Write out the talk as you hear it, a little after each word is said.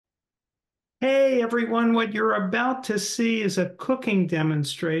Hey everyone, what you're about to see is a cooking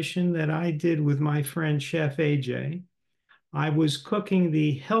demonstration that I did with my friend Chef AJ. I was cooking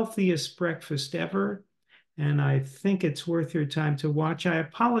the healthiest breakfast ever, and I think it's worth your time to watch. I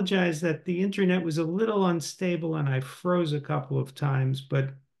apologize that the internet was a little unstable and I froze a couple of times, but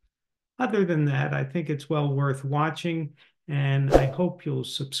other than that, I think it's well worth watching, and I hope you'll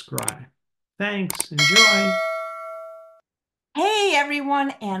subscribe. Thanks, enjoy. Hey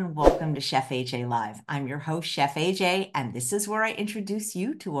everyone, and welcome to Chef AJ Live. I'm your host, Chef AJ, and this is where I introduce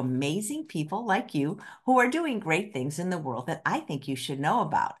you to amazing people like you who are doing great things in the world that I think you should know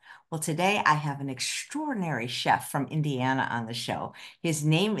about. Well, today I have an extraordinary chef from Indiana on the show. His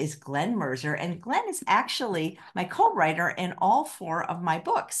name is Glen Mercer, and Glen is actually my co-writer in all four of my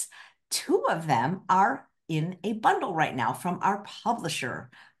books. Two of them are in a bundle right now from our publisher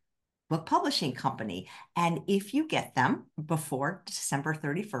book publishing company. And if you get them before December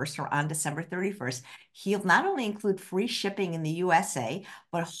 31st or on December 31st, he'll not only include free shipping in the USA,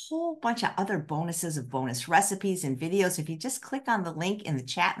 but a whole bunch of other bonuses of bonus recipes and videos. If you just click on the link in the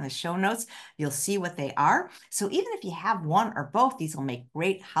chat and the show notes, you'll see what they are. So even if you have one or both, these will make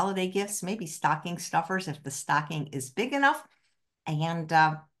great holiday gifts, maybe stocking stuffers if the stocking is big enough. And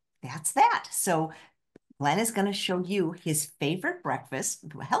that's that. So Glenn is going to show you his favorite breakfast,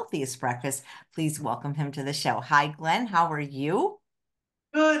 the healthiest breakfast. Please welcome him to the show. Hi, Glenn. How are you?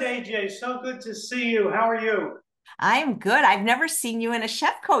 Good, AJ. So good to see you. How are you? I'm good. I've never seen you in a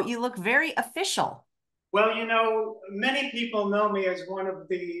chef coat. You look very official. Well, many people know me as one of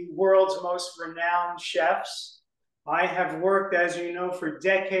the world's most renowned chefs. I have worked, as you know, for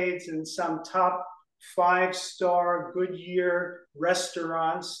decades in some top five-star Goodyear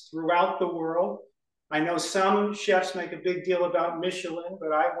restaurants throughout the world. I know some chefs make a big deal about Michelin,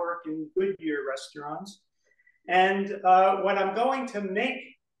 but I work in Goodyear restaurants. And what I'm going to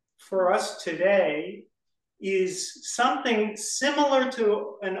make for us today is something similar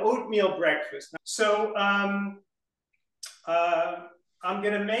to an oatmeal breakfast. So I'm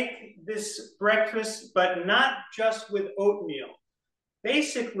going to make this breakfast, but not just with oatmeal.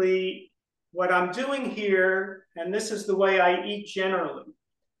 Basically, what I'm doing here, and this is the way I eat generally,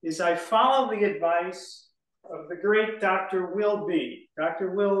 is I follow the advice of the great Dr. Will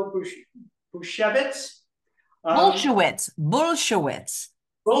Bushevitz. Bullshewitz.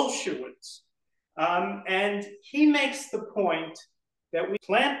 Bolshevitz. And he makes the point that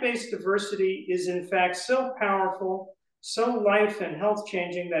plant-based diversity is in fact so powerful, so life and health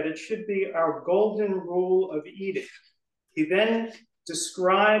changing that it should be our golden rule of eating. He then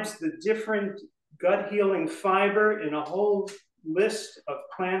describes the different gut healing fiber in a whole list of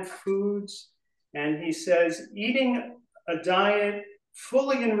plant foods. And he says, eating a diet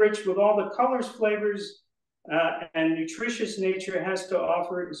fully enriched with all the colors, flavors, and nutritious nature has to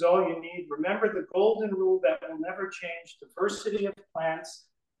offer is all you need. Remember the golden rule that will never change: diversity of plants,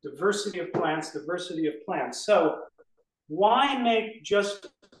 diversity of plants, diversity of plants. So why make just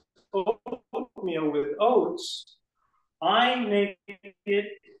oatmeal with oats? I make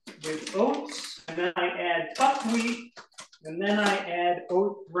it with oats, and then I add buckwheat, and then I add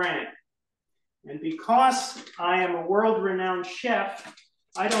oat bran. And because I am a world-renowned chef,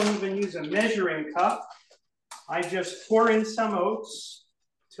 I don't even use a measuring cup. I just pour in some oats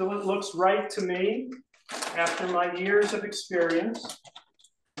till it looks right to me after my years of experience.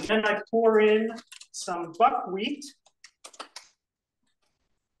 And then I pour in some buckwheat.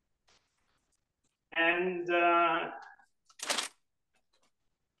 And there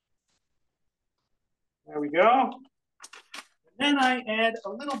we go. And then I add a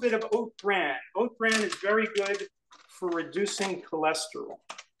little bit of oat bran. Oat bran is very good for reducing cholesterol.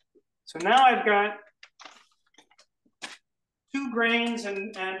 So now I've got 2 grains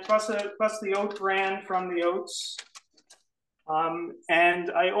and plus the oat bran from the oats.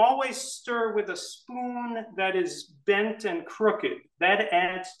 And I always stir with a spoon that is bent and crooked. That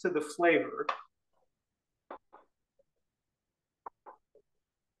adds to the flavor.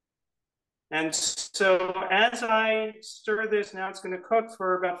 And so as I stir this, now it's going to cook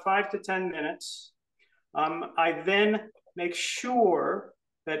for about 5 to 10 minutes. I then make sure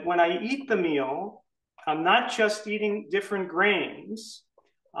that when I eat the meal, I'm not just eating different grains.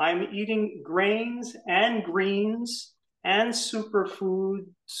 I'm eating grains and greens and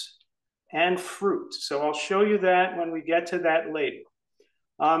superfoods and fruit. So I'll show you that when we get to that later.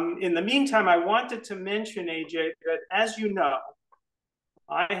 In the meantime, I wanted to mention, AJ, that as you know,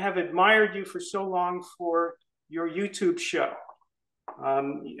 I have admired you for so long for your YouTube show.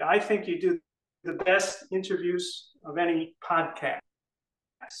 I think you do the best interviews of any podcast.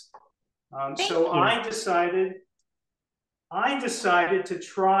 Thank So you. I decided I decided to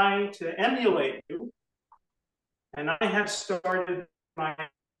try to emulate you, and I have started my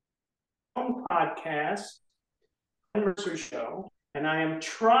own podcast, Mercer Show, and I am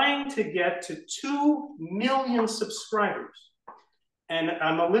trying to get to 2 million subscribers. And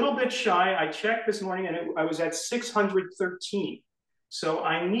I'm a little bit shy. I checked this morning and I was at 613. So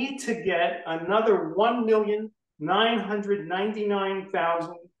I need to get another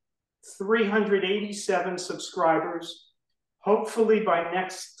 1,999,387 subscribers, hopefully by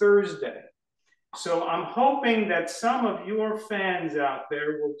next Thursday. So I'm hoping that some of your fans out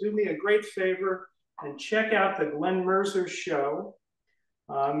there will do me a great favor and check out the Glen Mercer Show.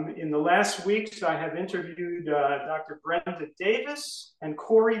 In the last weeks, I have interviewed Dr. Brenda Davis and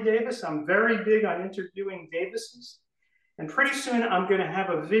Corey Davis. I'm very big on interviewing Davises. And pretty soon, I'm going to have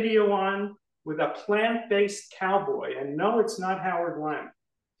a video on with a plant-based cowboy. And no, it's not Howard Lang.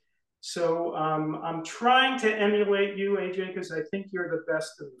 So I'm trying to emulate you, AJ, because I think you're the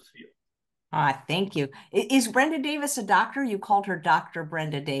best in the field. Thank you. Is Brenda Davis a doctor? You called her Dr.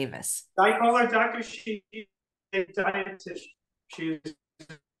 Brenda Davis. I call her doctor. She's a dietitian. She's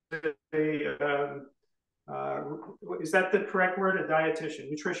is that the correct word? A dietitian,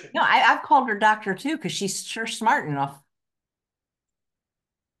 nutrition. No, I've called her doctor too, because she's sure smart enough.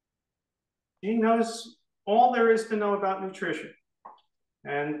 She knows all there is to know about nutrition.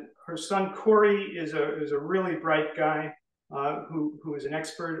 And her son, Corey, is a really bright guy who is an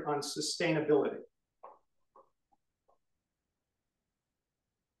expert on sustainability.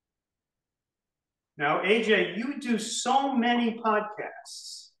 Now, AJ, you do so many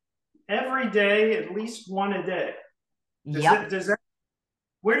podcasts. Every day, at least one a day.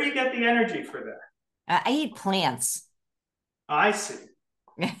 Where do you get the energy for that? I eat plants. I see.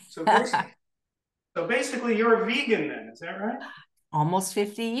 So basically, you're a vegan then, is that right? Almost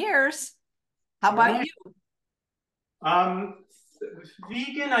 50 years. How about you?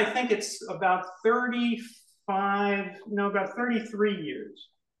 Vegan, I think it's about 33 years.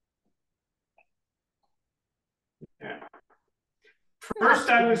 Yeah. First,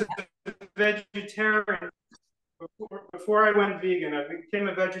 I was a vegetarian. Before I went vegan, I became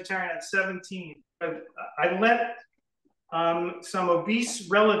a vegetarian at 17. But I let some obese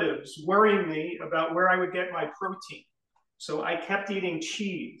relatives worry me about where I would get my protein. So I kept eating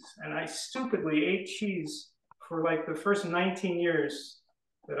cheese, and I stupidly ate cheese for like the first 19 years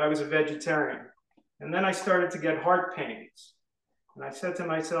that I was a vegetarian. And then I started to get heart pains. And I said to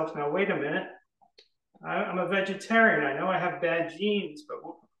myself, now, wait a minute. I'm a vegetarian. I know I have bad genes, but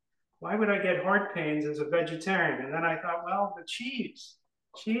why would I get heart pains as a vegetarian? And then I thought, well, the cheese.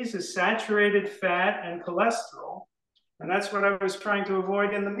 Cheese is saturated fat and cholesterol. And that's what I was trying to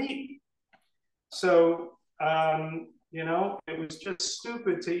avoid in the meat. So, you know, it was just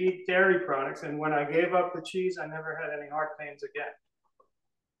stupid to eat dairy products. And when I gave up the cheese, I never had any heart pains again.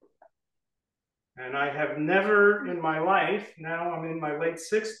 And I have never in my life, now I'm in my late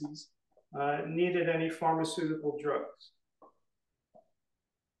 60s, needed any pharmaceutical drugs.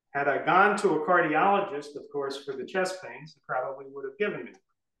 Had I gone to a cardiologist, of course, for the chest pains, he probably would have given me.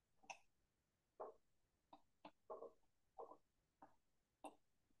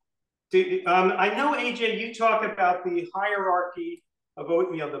 I know, AJ, you talk about the hierarchy of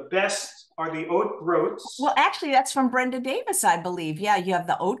oatmeal. The best are the oat groats. Well, actually, that's from Brenda Davis, I believe. Yeah, you have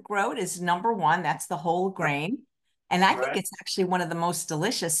the oat groat is number one. That's the whole grain. And I think it's actually one of the most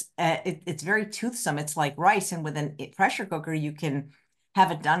delicious. It's very toothsome. It's like rice. And with a pressure cooker, you can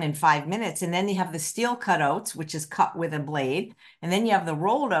have it done in 5 minutes. And then you have the steel cut oats, which is cut with a blade. And then you have the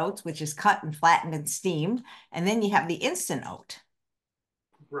rolled oats, which is cut and flattened and steamed. And then you have the instant oat.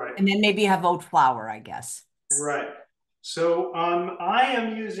 Right. And then maybe you have oat flour, I guess. Right. So I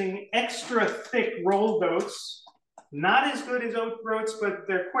am using extra thick rolled oats, not as good as oat groats, but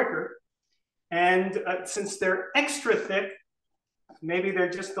they're quicker. And since they're extra thick, maybe they're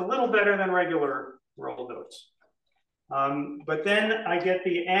just a little better than regular rolled oats. But then I get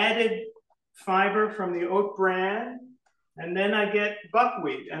the added fiber from the oat bran, and then I get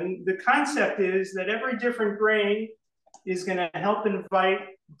buckwheat. And the concept is that every different grain is going to help invite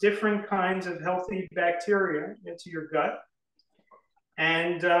different kinds of healthy bacteria into your gut.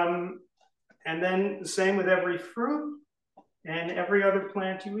 And then the same with every fruit and every other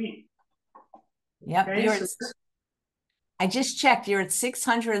plant you eat. Yep. Okay, I just checked. You're at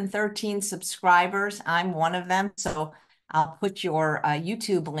 613 subscribers. I'm one of them. So I'll put your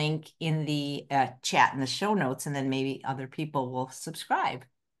YouTube link in the chat in the show notes, and then maybe other people will subscribe.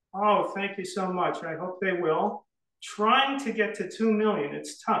 Oh, thank you so much. I hope they will. Trying to get to 2 million.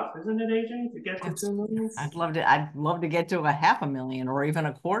 It's tough, isn't it, AJ, to get to 2 million? I'd love to get to a 500,000 or even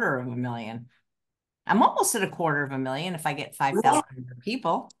 250,000. I'm almost at 250,000 if I get You are. 5,000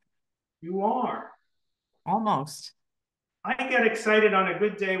 people. You are. Almost. I get excited on a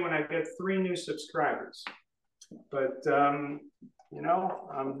good day when I get 3 new subscribers. But, you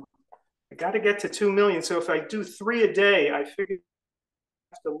know, I got to get to 2 million. So if I do 3 a day, I figure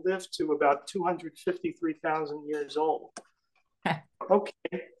I have to live to about 253,000 years old.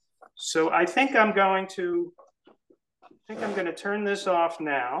 Okay. So I think I'm going to turn this off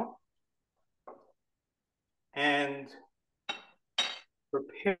now and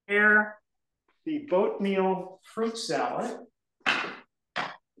prepare the oatmeal fruit salad. I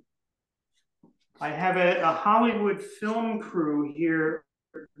have a Hollywood film crew here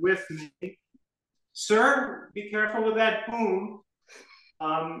with me. Sir, be careful with that boom.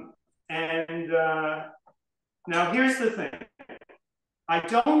 Now here's the thing. I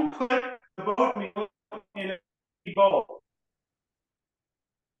don't put the oatmeal in a bowl.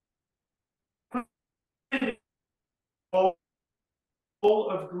 Put it in a bowl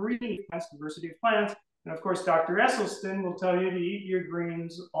of green plants, diversity of plants. And of course, Dr. Esselstyn will tell you to eat your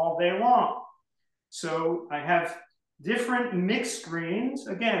greens all day long. So I have different mixed greens.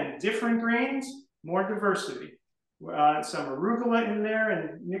 Again, different greens, more diversity. Some arugula in there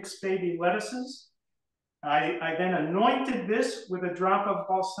and mixed baby lettuces. I then anointed this with a drop of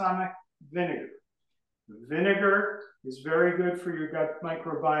balsamic vinegar. Vinegar is very good for your gut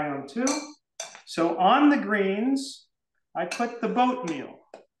microbiome too. So on the greens, I put the oatmeal.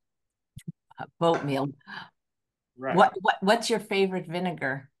 Oatmeal. Right. What's your favorite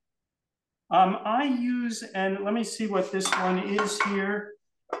vinegar? I use, and let me see what this one is here.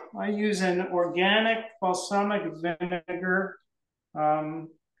 I use an organic balsamic vinegar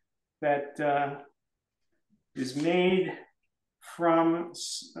that is made from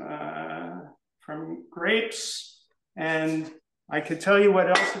grapes, and I could tell you what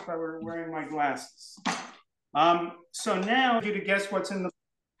else if I were wearing my glasses. So now you to guess what's in the.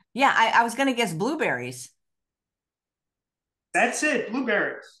 Yeah, I was going to guess blueberries. That's it,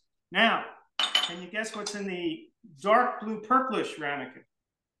 blueberries. Now, can you guess what's in the dark blue purplish ramekin?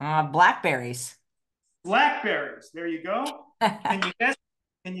 Blackberries. Blackberries. There you go. Can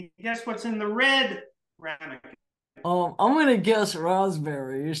you guess what's in the red ramekin? Oh, I'm gonna guess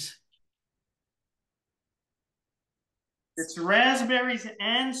raspberries. It's raspberries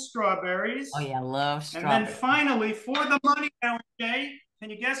and strawberries. Oh yeah, I love strawberries. And then finally, for the money now, Jay, can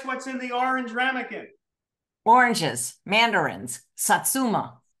you guess what's in the orange ramekin? Oranges, mandarins,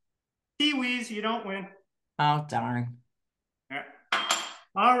 satsuma. Kiwis, you don't win. Oh, darn. Yeah.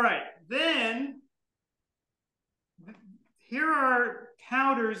 All right, then here are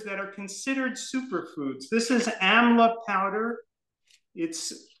powders that are considered superfoods. This is amla powder.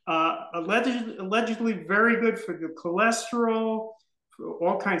 It's allegedly very good for the cholesterol, for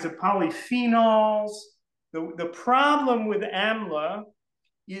all kinds of polyphenols. The problem with amla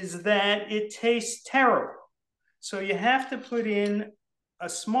is that it tastes terrible. So you have to put in a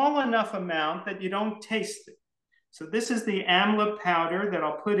small enough amount that you don't taste it. So this is the amla powder that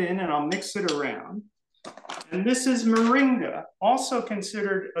I'll put in and I'll mix it around. And this is moringa, also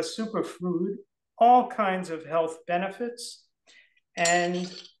considered a superfood, all kinds of health benefits. And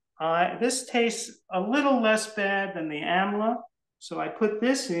this tastes a little less bad than the amla. So I put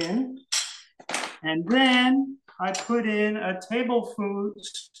this in, and then I put in a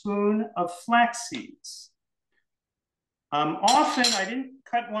tablespoon of flax seeds. Often, I didn't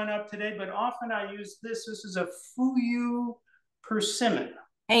cut one up today, but often I use this. This is a fuyu persimmon.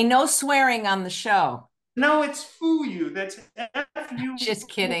 Hey, no swearing on the show. No, it's fuyu. That's F-U-Y-U. Just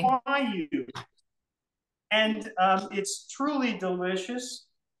kidding. And it's truly delicious.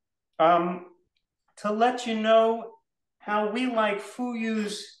 To let you know how we like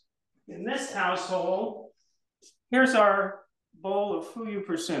fuyus in this household, here's our bowl of fuyu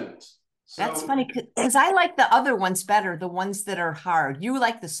persimmons. So, that's funny because I like the other ones better, the ones that are hard. You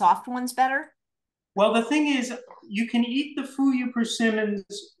like the soft ones better? Well, the thing is, you can eat the fuyu persimmons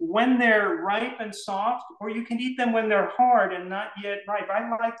when they're ripe and soft, or you can eat them when they're hard and not yet ripe. I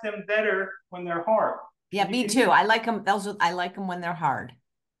like them better when they're hard. Yeah, me too. I like them. I like them when they're hard.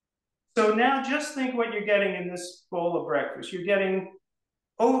 So now just think what you're getting in this bowl of breakfast. You're getting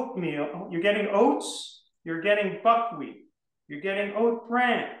oatmeal, you're getting oats, you're getting buckwheat, you're getting oat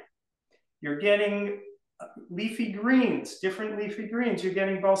bran, you're getting leafy greens, different leafy greens, you're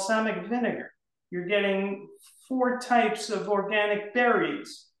getting balsamic vinegar, you're getting 4 types of organic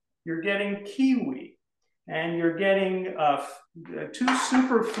berries, you're getting kiwi, and you're getting 2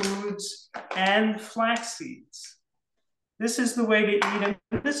 superfoods and flax seeds. This is the way to eat, and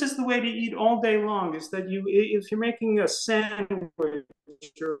this is the way to eat all day long, is that if you're making a sandwich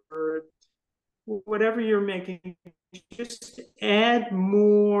or whatever you're making, just add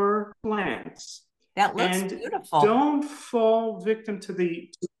more plants. That looks And beautiful. don't fall victim to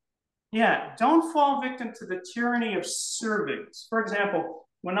the don't fall victim to the tyranny of servings. For example,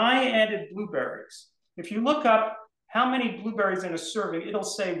 when I added blueberries, if you look up how many blueberries in a serving, it'll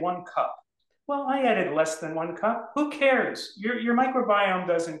say 1 cup. Well, I added less than 1 cup. Who cares? Your microbiome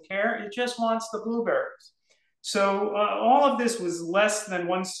doesn't care. It just wants the blueberries. So all of this was less than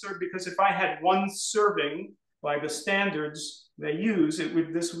one serving, because if I had one serving by the standards they use, it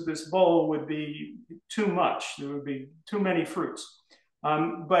would this bowl would be too much. There would be too many fruits.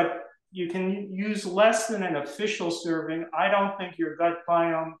 But you can use less than an official serving. I don't think your gut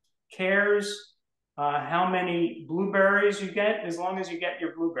biome cares how many blueberries you get, as long as you get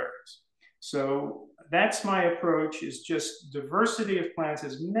your blueberries. So that's my approach, is just diversity of plants,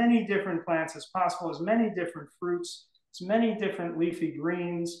 as many different plants as possible, as many different fruits, as many different leafy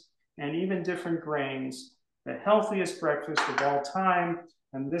greens, and even different grains. The healthiest breakfast of all time.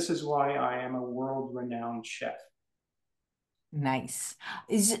 And this is why I am a world-renowned chef. Nice.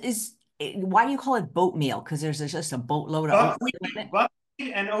 Why do you call it boat meal? Because there's just a boatload of oatmeal in it.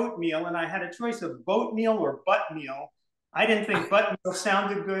 Buckwheat and oatmeal, and I had a choice of boat meal or butt meal. I didn't think butt meal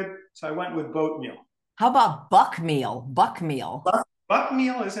sounded good, so I went with boat meal. How about buck meal? Buck meal. Buck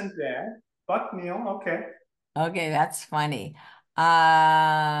meal isn't bad. Buck meal, okay. Okay, that's funny.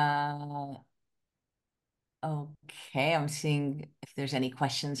 Okay, I'm seeing if there's any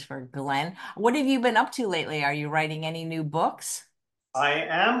questions for Glen. What have you been up to lately? Are you writing any new books? I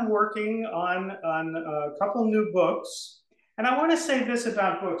am working on a couple new books. And I want to say this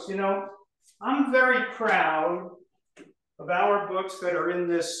about books. You know, I'm very proud of our books that are in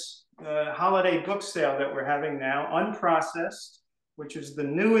this holiday book sale that we're having now, Unprocessed, which is the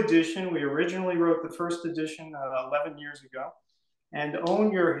new edition. We originally wrote the first edition 11 years ago. And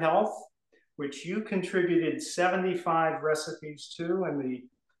Own Your Health, which you contributed 75 recipes to. And the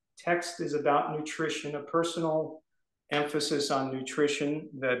text is about nutrition, a personal emphasis on nutrition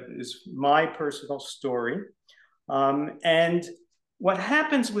that is my personal story. And what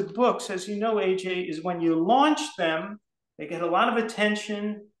happens with books, as you know, AJ, is when you launch them, they get a lot of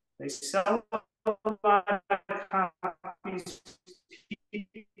attention. They sell a lot of copies.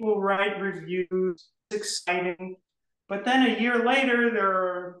 People write reviews. It's exciting. But then a year later, there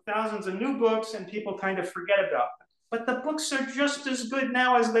are thousands of new books and people kind of forget about them. But the books are just as good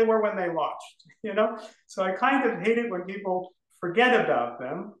now as they were when they launched, you know? So I kind of hate it when people forget about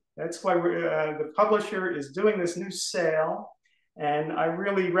them. That's why the publisher is doing this new sale. And I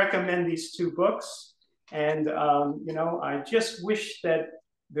really recommend these two books. And, you know, I just wish that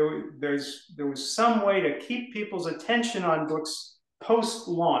there was some way to keep people's attention on books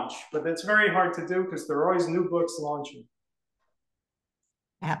post-launch, but that's very hard to do because there are always new books launching.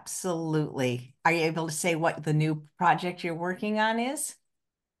 Absolutely. Are you able to say what the new project you're working on is?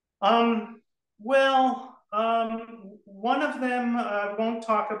 One of them I won't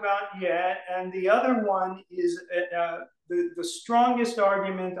talk about yet, and the other one is the strongest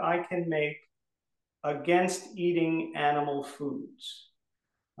argument I can make against eating animal foods.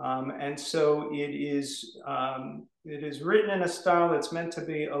 And so it is written in a style that's meant to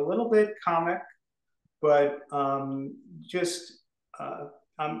be a little bit comic, but just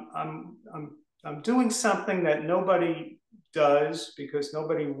I'm doing something that nobody does because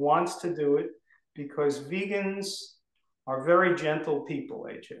nobody wants to do it, because vegans are very gentle people,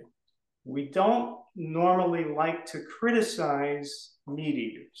 AJ. We don't normally like to criticize meat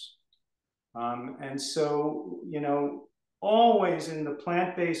eaters. And so, you know, always in the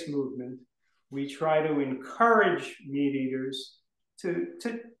plant-based movement, we try to encourage meat eaters to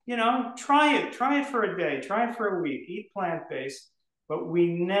you know, try it for a day, try it for a week, eat plant-based, but we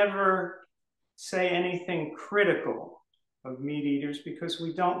never say anything critical of meat eaters because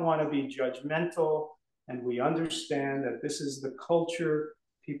we don't want to be judgmental, and we understand that this is the culture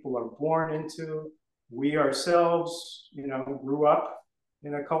people are born into. We ourselves, you know, grew up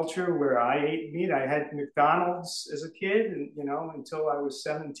in a culture where I ate meat. I had McDonald's as a kid, and you know, until I was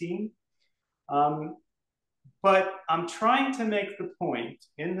 17. But I'm trying to make the point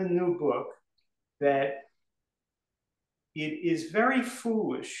in the new book that it is very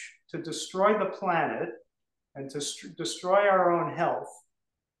foolish to destroy the planet and to destroy our own health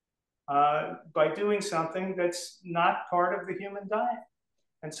by doing something that's not part of the human diet.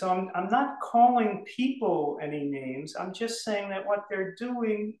 And so I'm not calling people any names. I'm just saying that what they're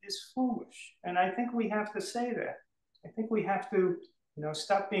doing is foolish. And I think we have to say that. I think we have to, you know,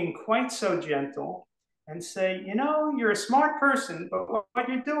 stop being quite so gentle and say, you know, you're a smart person, but what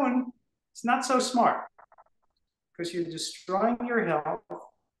you're doing is not so smart because you're destroying your health.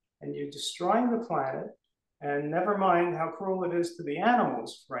 and you're destroying the planet. And never mind how cruel it is to the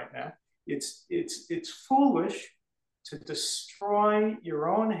animals right now. It's foolish to destroy your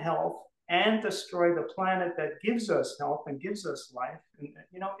own health and destroy the planet that gives us health and gives us life.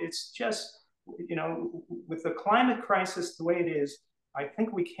 And it's just, with the climate crisis the way it is, I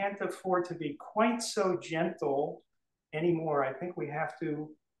think we can't afford to be quite so gentle anymore. I think we have to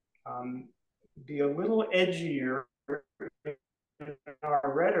be a little edgier in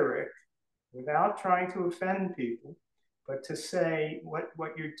our rhetoric without trying to offend people, but to say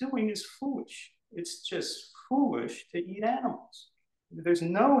what you're doing is foolish. It's just foolish to eat animals. There's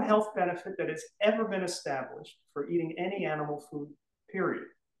no health benefit that has ever been established for eating any animal food, period.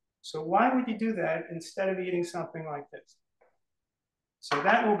 So why would you do that instead of eating something like this? So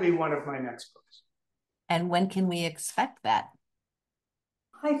that will be one of my next books. And when can we expect that?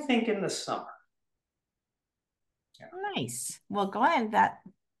 I think in the summer. Yeah. Nice. Well, Glenn,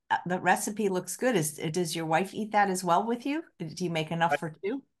 the recipe looks good. Does your wife eat that as well with you? Do you make enough for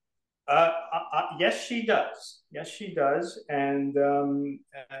two? Yes, she does. Yes, she does. And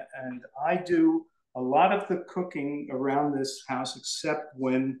I do a lot of the cooking around this house, except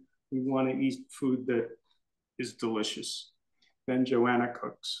when we want to eat food that is delicious. Then Joanna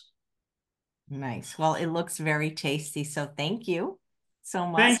cooks. Nice. Well, it looks very tasty. So thank you so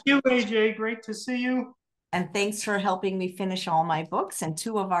much. Thank you, AJ. Great to see you. And thanks for helping me finish all my books. And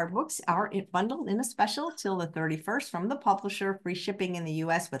 2 of our books are bundled in a special till the 31st from the publisher, free shipping in the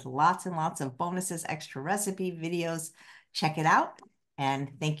US with lots and lots of bonuses, extra recipe videos. Check it out.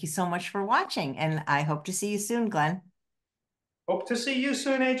 And thank you so much for watching. And I hope to see you soon, Glenn. Hope to see you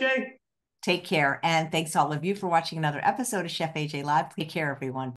soon, AJ. Take care. And thanks all of you for watching another episode of Chef AJ Live. Take care, everyone.